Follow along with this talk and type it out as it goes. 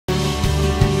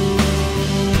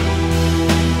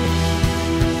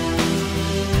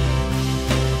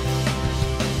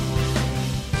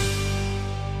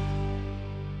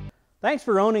Thanks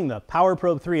for owning the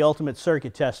PowerProbe 3 Ultimate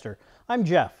Circuit Tester. I'm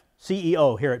Jeff,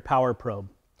 CEO here at PowerProbe.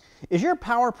 Is your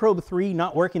PowerProbe 3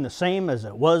 not working the same as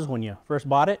it was when you first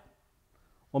bought it?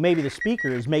 Well, maybe the speaker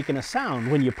is making a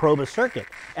sound when you probe a circuit,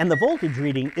 and the voltage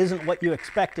reading isn't what you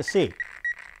expect to see.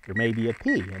 There may be a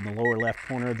P in the lower left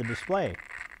corner of the display.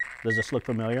 Does this look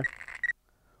familiar?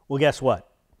 Well, guess what?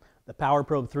 The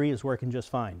PowerProbe 3 is working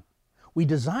just fine. We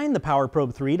designed the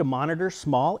PowerProbe 3 to monitor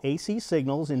small AC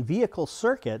signals in vehicle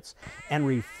circuits and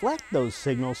reflect those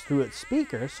signals through its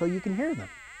speaker so you can hear them.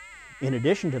 In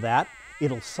addition to that,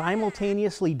 it'll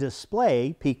simultaneously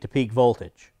display peak-to-peak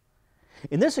voltage.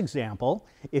 In this example,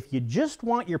 if you just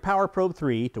want your PowerProbe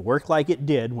 3 to work like it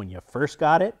did when you first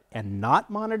got it and not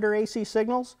monitor AC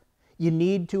signals, you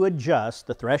need to adjust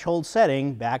the threshold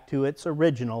setting back to its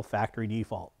original factory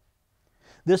default.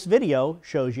 This video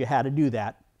shows you how to do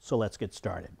that. So let's get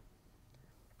started.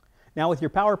 Now with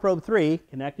your PowerProbe 3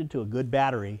 connected to a good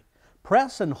battery,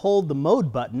 press and hold the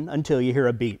mode button until you hear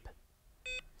a beep.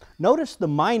 Notice the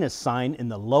minus sign in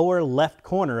the lower left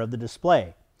corner of the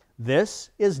display. This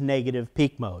is negative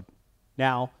peak mode.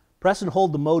 Now press and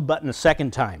hold the mode button a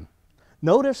second time.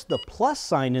 Notice the plus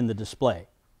sign in the display.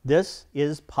 This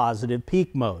is positive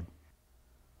peak mode.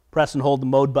 Press and hold the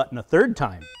mode button a third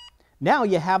time. Now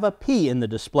you have a P in the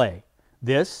display.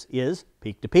 This is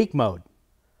peak-to-peak mode.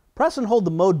 Press and hold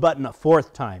the mode button a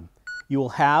fourth time. You will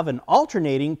have an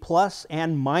alternating plus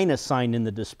and minus sign in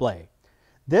the display.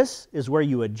 This is where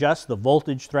you adjust the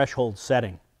voltage threshold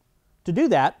setting. To do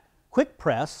that, quick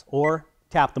press or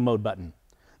tap the mode button.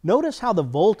 Notice how the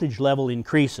voltage level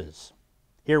increases.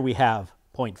 Here we have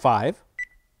 0.5,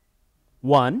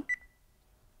 1,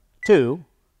 2,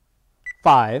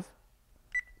 5,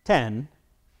 10,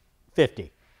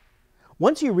 50.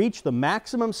 Once you reach the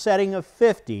maximum setting of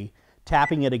 50,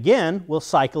 tapping it again will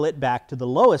cycle it back to the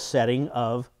lowest setting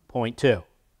of 0.2.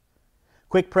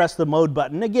 Quick press the mode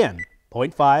button again.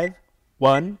 0.5,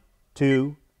 1,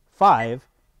 2, 5,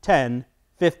 10,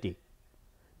 50.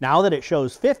 Now that it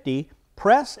shows 50,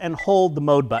 press and hold the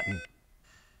mode button.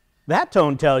 That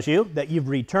tone tells you that you've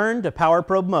returned to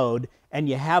PowerProbe mode and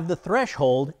you have the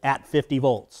threshold at 50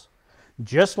 volts,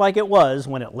 just like it was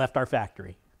when it left our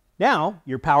factory. Now,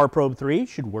 your PowerProbe 3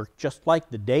 should work just like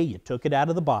the day you took it out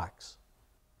of the box.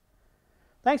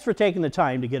 Thanks for taking the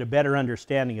time to get a better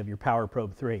understanding of your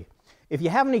PowerProbe 3. If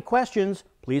you have any questions,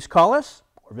 please call us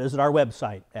or visit our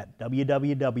website at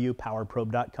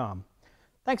www.powerprobe.com.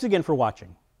 Thanks again for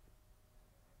watching.